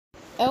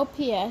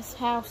LPS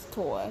house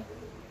tour.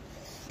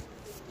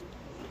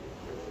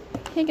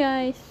 Hey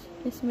guys,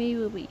 it's me,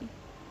 Ruby.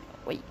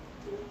 Wait,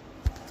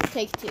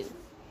 take 2.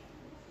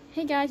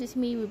 Hey guys, it's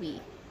me,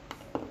 Ruby.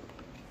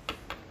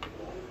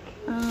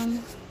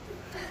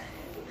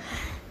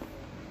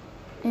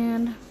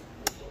 And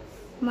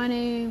my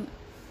name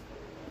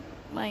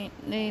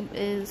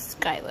is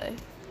Skylar.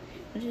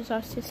 This is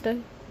our sister.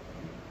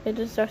 This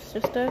is our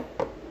sister,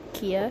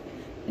 Kia.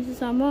 This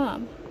is our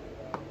mom.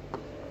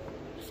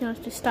 She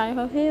wants to style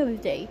her hair every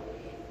day.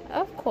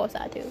 Of course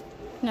I do.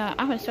 Now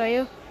I'm gonna show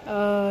you.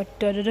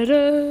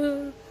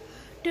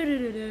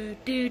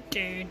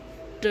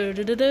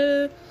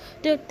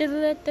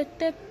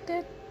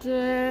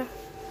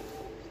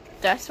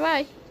 That's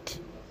right.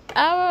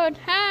 Our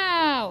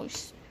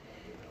house.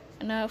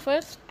 Now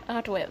first I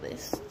have to wear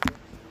this.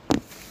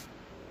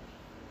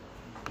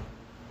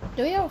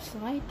 Do we have a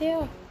slide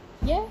there?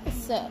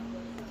 Yes.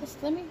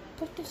 Just let me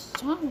put this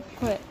on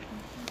quick.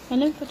 And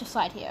let me put the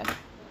slide here.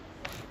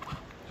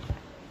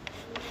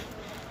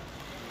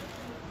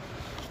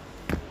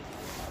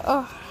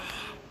 Oh.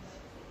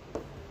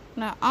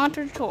 Now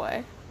onto the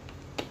toy.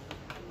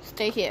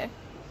 Stay here.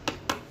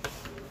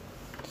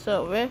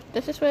 So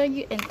this is where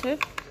you enter.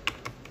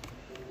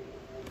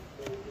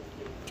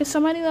 Can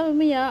somebody level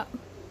me up?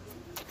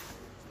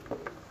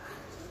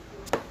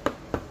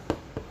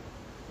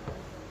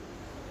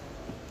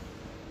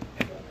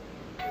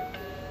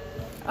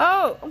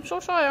 Oh, I'm so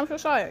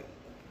sorry.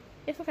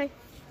 It's okay.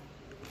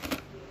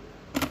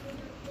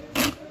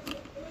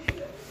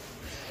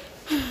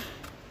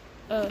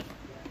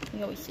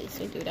 You always used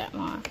to do that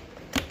more.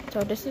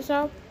 So this is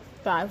our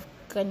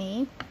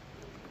balcony.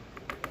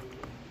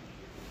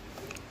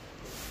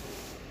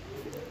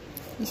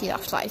 You see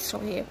that slice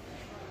over here.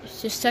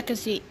 It's just so to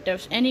see if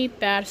there's any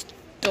bad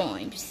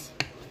storms.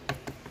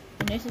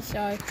 And this is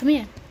our, come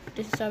here.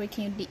 This is how we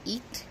came to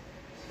eat.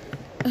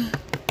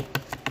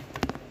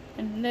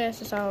 And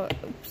this is our,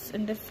 oops,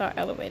 and this is our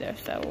elevator,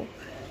 so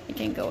we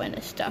can go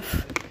into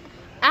stuff.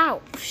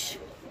 Ouch!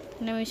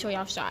 And let me show you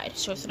outside,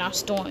 so it's not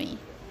stormy.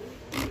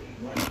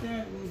 What's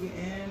that, Ruby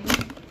Ann?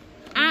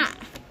 Ah!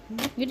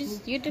 You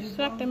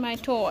disrupted my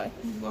toy.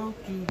 Who bought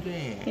you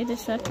that? You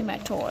disrupted my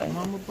toy.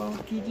 Mama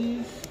bought you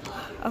this?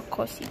 Of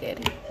course he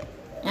did.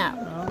 Now,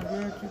 I'm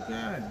glad you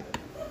got it.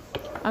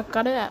 I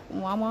got it at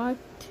Walmart.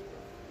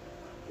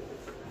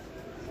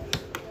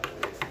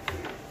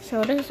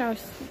 So this is our,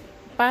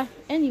 but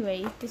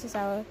anyway, this is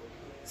our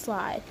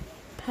slide.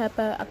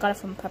 Peppa, I got it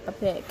from Peppa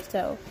Pig.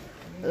 So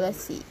let's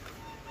see.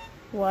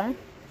 1,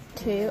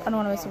 2. I don't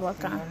want to waste the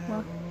work on.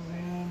 Well,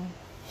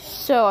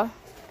 so,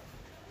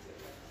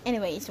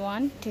 anyways,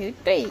 1, 2,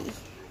 3.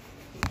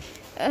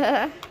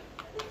 And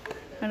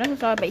this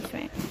is our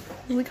basement.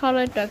 We call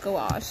it the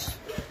garage.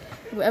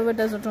 Whoever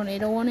does a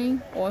tornado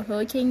warning or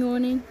hurricane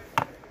warning,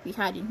 we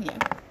hide in here.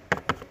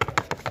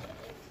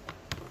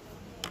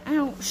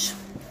 Ouch.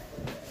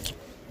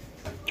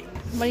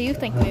 What do you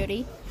think,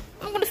 Moody?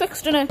 I'm gonna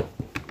fix dinner.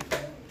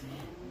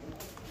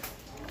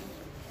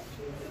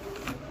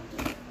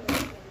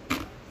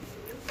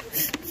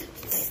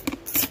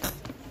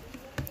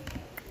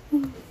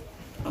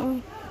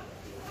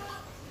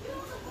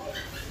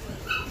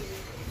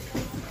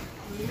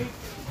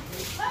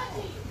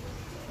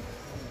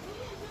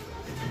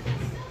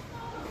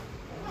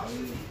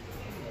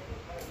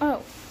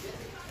 Oh.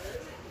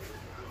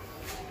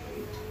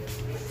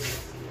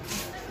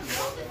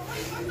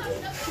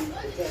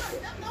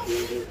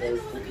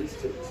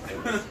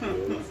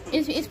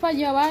 It's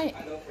probably alright.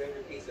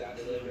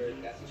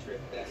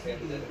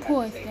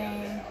 Poor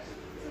thing.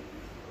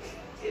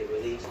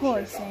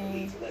 Poor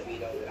thing.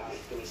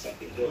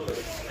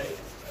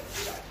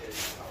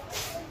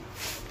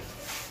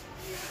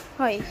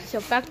 Alright,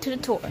 so back to the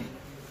tour.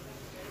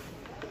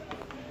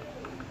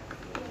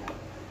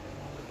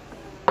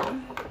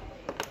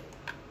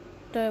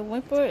 The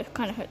whimper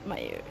kind of hurt my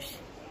ears.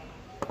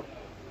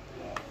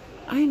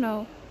 I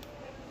know.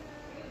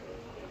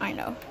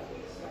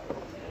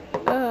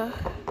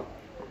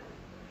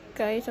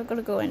 Guys, I'm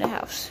gonna go in the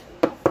house.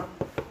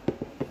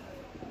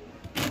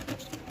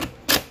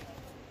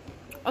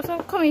 Also,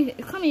 come here,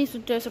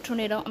 there's a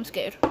tornado. I'm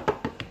scared.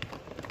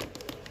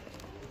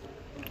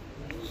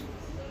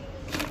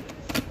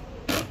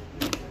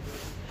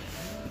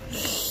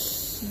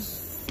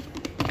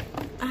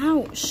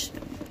 Ouch.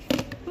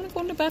 I'm gonna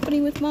go in the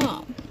balcony with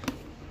Mom.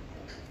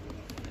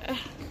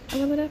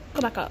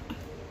 Go back up.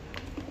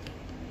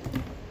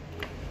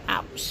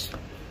 Ouch.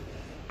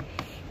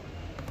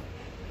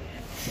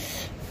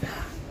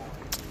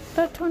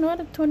 The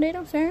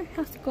tornado siren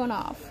has to go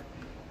off.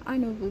 I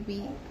know,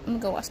 Ruby. I'm gonna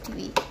go watch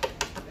TV.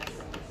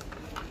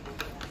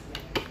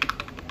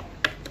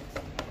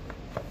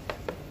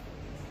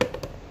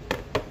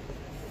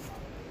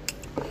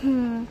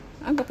 I'm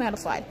gonna play on the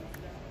slide.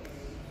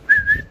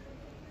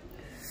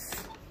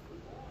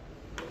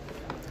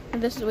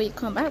 And this is where you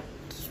come back.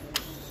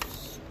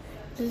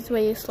 This is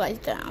where you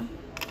slide down.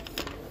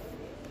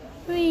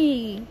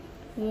 3,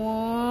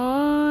 1.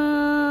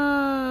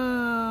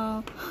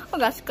 Oh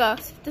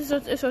gosh, this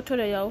is a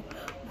tornado.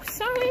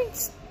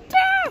 Silence.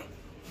 Ah!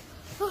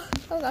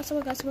 Oh gosh, oh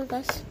my gosh, oh my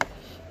gosh.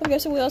 Oh my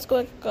gosh, oh my gosh, oh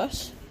my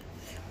gosh.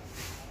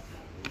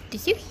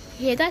 Did you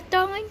hear that,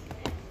 darling?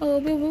 Oh,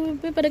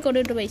 we better go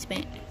to the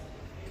basement.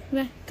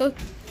 Yeah, go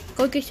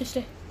get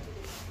sister.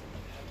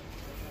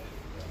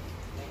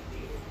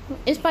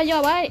 Is Pudgy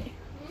alright?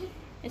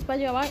 Is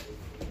Pudgy alright?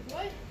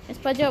 What? Is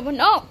Pudgy alright?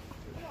 No!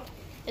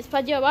 Is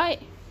Pudgy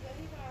alright?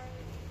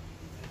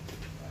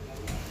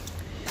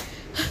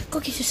 Go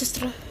get your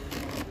sister.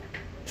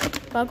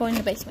 I'll go in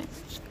the basement.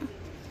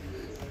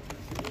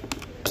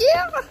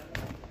 Yeah!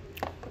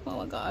 Oh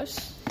my gosh.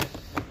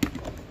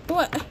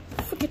 What?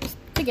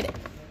 Forget it.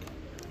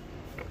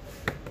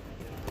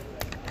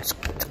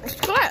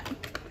 Scrap!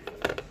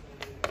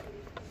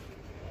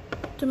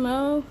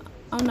 Tomorrow,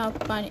 I'm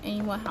not buying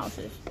any more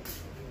houses.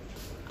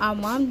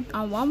 I'm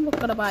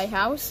gonna buy a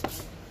house.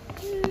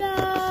 No!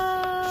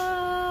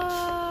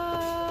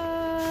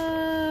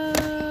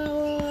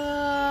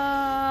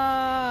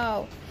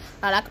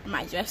 I like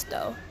my dress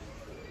though.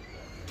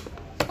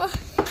 Oh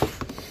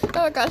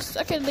my gosh,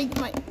 I can't leave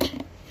my.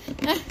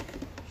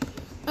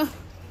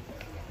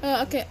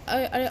 Okay,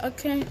 I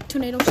can't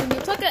tornado see me.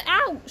 Look at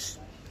ouch!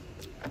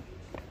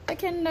 I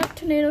cannot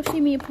tornado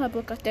see me in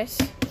public like this.